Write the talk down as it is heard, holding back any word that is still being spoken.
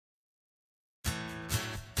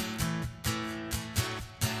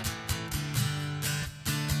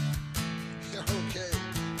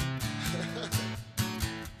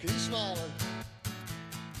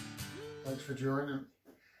for joining me.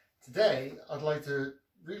 Today I'd like to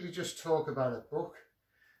really just talk about a book.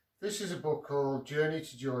 This is a book called Journey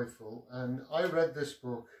to Joyful, and I read this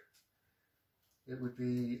book, it would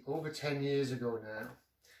be over 10 years ago now,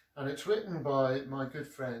 and it's written by my good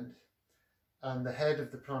friend and the head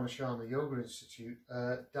of the Dashama Yoga Institute,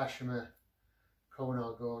 Dashama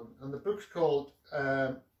Gordon, and the book's called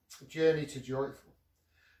Journey to Joyful.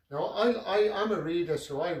 Now, I'm a reader,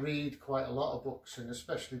 so I read quite a lot of books, and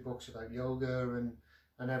especially books about yoga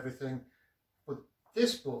and everything. But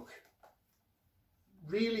this book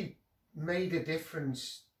really made a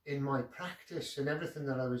difference in my practice and everything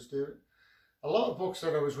that I was doing. A lot of books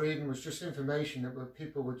that I was reading was just information that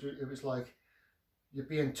people would, it was like you're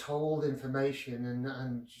being told information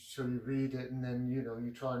and so you read it and then, you know,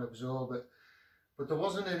 you try and absorb it. But there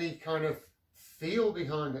wasn't any kind of feel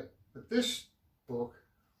behind it. But this book,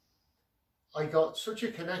 I got such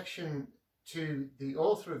a connection to the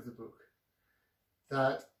author of the book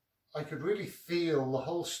that I could really feel the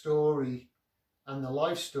whole story and the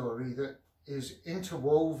life story that is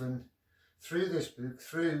interwoven through this book,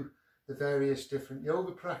 through the various different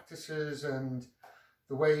yoga practices and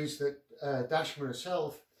the ways that Dashama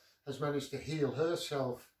herself has managed to heal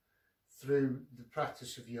herself through the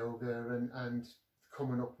practice of yoga and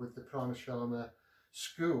coming up with the Pranashama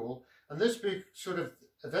school. And this book sort of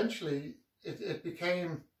eventually it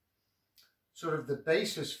became sort of the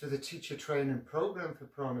basis for the teacher training program for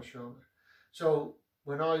Pranashama. So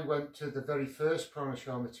when I went to the very first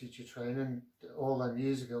Pranashama teacher training all them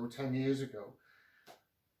years ago, 10 years ago,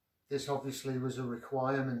 this obviously was a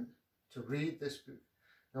requirement to read this book.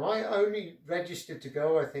 Now I only registered to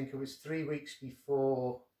go, I think it was 3 weeks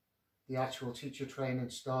before the actual teacher training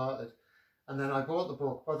started. And then I bought the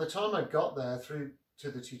book. By the time I got there through to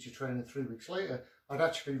the teacher training 3 weeks later, I'd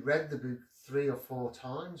actually read the book 3 or 4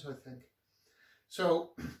 times, I think.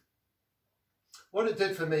 So what it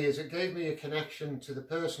did for me is it gave me a connection to the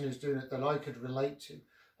person who's doing it that I could relate to.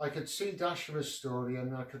 I could see Dashama's story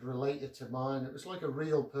and I could relate it to mine. It was like a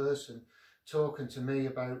real person talking to me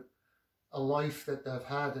about a life that they've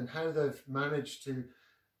had and how they've managed to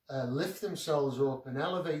lift themselves up and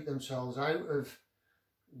elevate themselves out of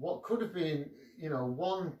what could have been, you know,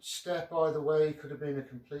 one step either way, could have been a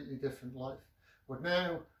completely different life. But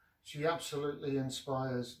now she absolutely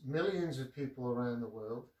inspires millions of people around the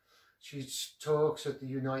world. She talks at the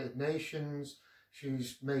United Nations.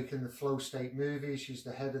 She's making the Flow State movie. She's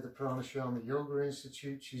the head of the Pranashama Yoga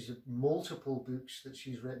Institute. She's multiple books that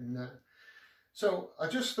she's written now. So I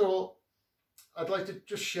just thought I'd like to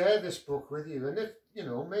just share this book with you. And if, you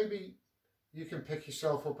know, maybe you can pick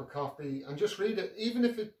yourself up a copy and just read it, even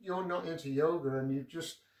if you're not into yoga and you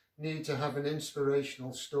just need to have an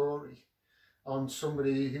inspirational story on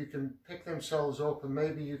somebody who can pick themselves up, and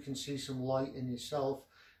maybe you can see some light in yourself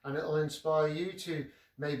and it'll inspire you to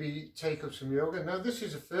maybe take up some yoga. Now this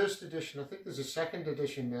is a first edition. I think there's a second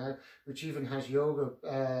edition now which even has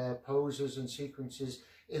yoga poses and sequences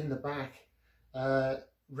in the back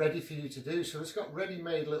ready for you to do. So it's got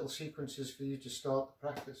ready-made little sequences for you to start the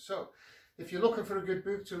practice. So if you're looking for a good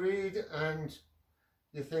book to read and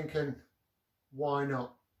you're thinking, why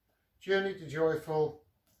not? Journey to Joyful,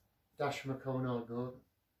 Dashama Gordon.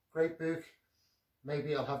 Great book.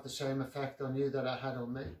 Maybe it'll have the same effect on you that I had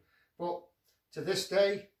on me. But to this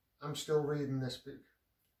day, I'm still reading this book,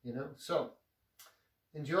 you know. So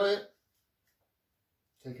enjoy it.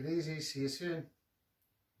 Take it easy. See you soon.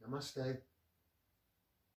 Namaste.